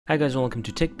Hi guys, welcome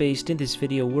to TechBased. In this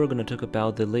video, we're going to talk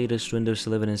about the latest Windows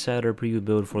 11 Insider preview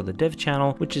build for the dev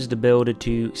channel, which is the build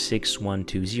to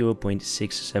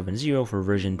 6120.670 for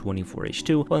version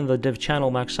 24H2. On the dev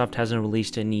channel, Microsoft hasn't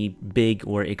released any big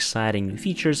or exciting new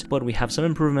features, but we have some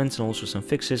improvements and also some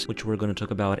fixes, which we're going to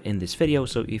talk about in this video.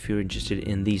 So if you're interested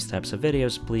in these types of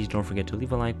videos, please don't forget to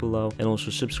leave a like below and also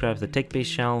subscribe to the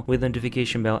TechBased channel with the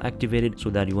notification bell activated so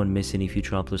that you won't miss any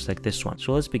future uploads like this one.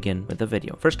 So let's begin with the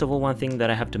video. First of all, one thing that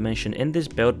I have to mention in this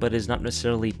build, but is not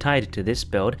necessarily tied to this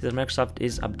build, is that Microsoft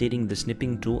is updating the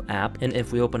Snipping tool app. And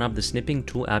if we open up the Snipping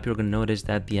tool app, you're going to notice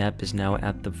that the app is now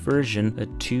at the version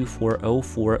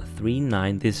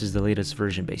 2.40439. This is the latest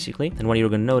version basically. And what you're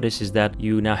going to notice is that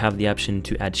you now have the option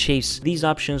to add shapes. These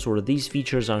options or these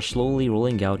features are slowly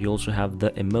rolling out. You also have the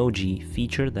emoji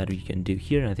feature that you can do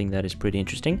here. I think that is pretty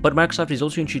interesting. But Microsoft is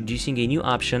also introducing a new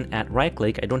option at right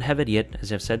click. I don't have it yet.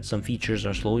 As I've said, some features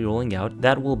are slowly rolling out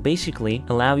that will basically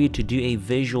allow you to do a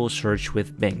visual search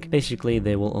with Bing. Basically,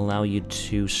 they will allow you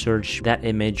to search that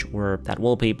image or that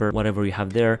wallpaper, whatever you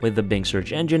have there, with the Bing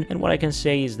search engine. And what I can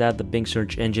say is that the Bing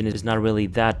search engine is not really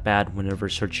that bad whenever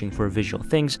searching for visual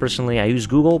things. Personally, I use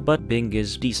Google, but Bing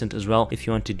is decent as well if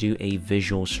you want to do a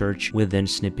visual search within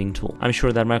Snipping tool. I'm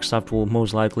sure that Microsoft will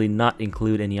most likely not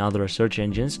include any other search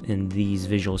engines in these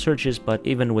visual searches, but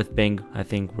even with Bing, I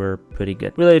think we're pretty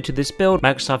good. Related to this build,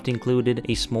 Microsoft included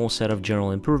a small set of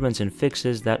general improvements and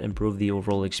fixes that improve the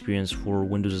overall experience for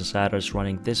Windows insiders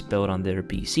running this build on their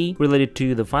PC. Related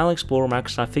to the File Explorer,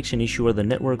 Microsoft fixed an issue where the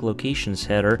network locations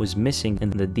header was missing in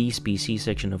the These PC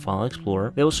section of File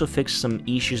Explorer. They also fixed some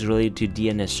issues related to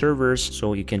DNS servers,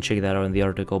 so you can check that out in the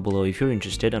article below if you're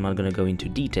interested. I'm not going to go into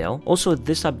detail. Also,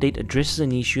 this update addresses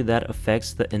an issue that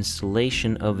affects the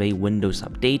installation of a Windows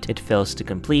update. It fails to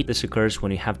complete. This occurs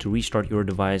when you have to restart your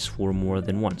device for more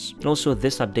than once. And also,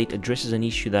 this update addresses an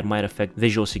issue that might affect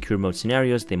Visual Secure Mode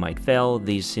scenarios. They might fail.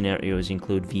 These scenarios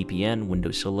include VPN,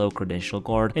 Windows Hello, Credential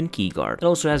Guard, and Key Guard. It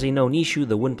also has a known issue: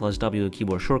 the Win+W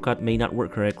keyboard shortcut may not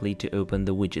work correctly to open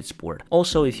the widgets board.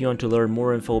 Also, if you want to learn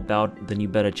more info about the new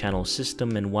beta channel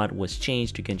system and what was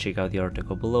changed, you can check out the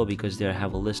article below because there I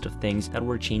have a list of things that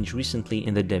were changed recently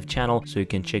in the dev channel, so you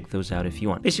can check those out if you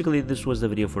want. Basically, this was the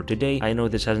video for today. I know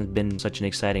this hasn't been such an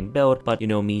exciting build, but you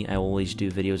know me, I always do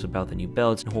videos about the new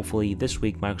builds, and hopefully this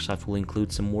week Microsoft will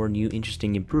include some more new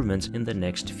interesting improvements in the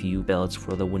next few builds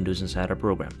for the Windows Insider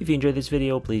program. If you enjoyed this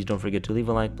video, please don't forget to leave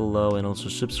a like below and also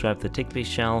subscribe to the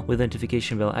TechBased channel with the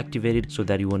notification bell activated so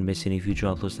that you won't miss any future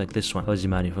uploads like this one. I was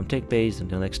Imani from TechBased.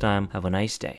 Until next time, have a nice day.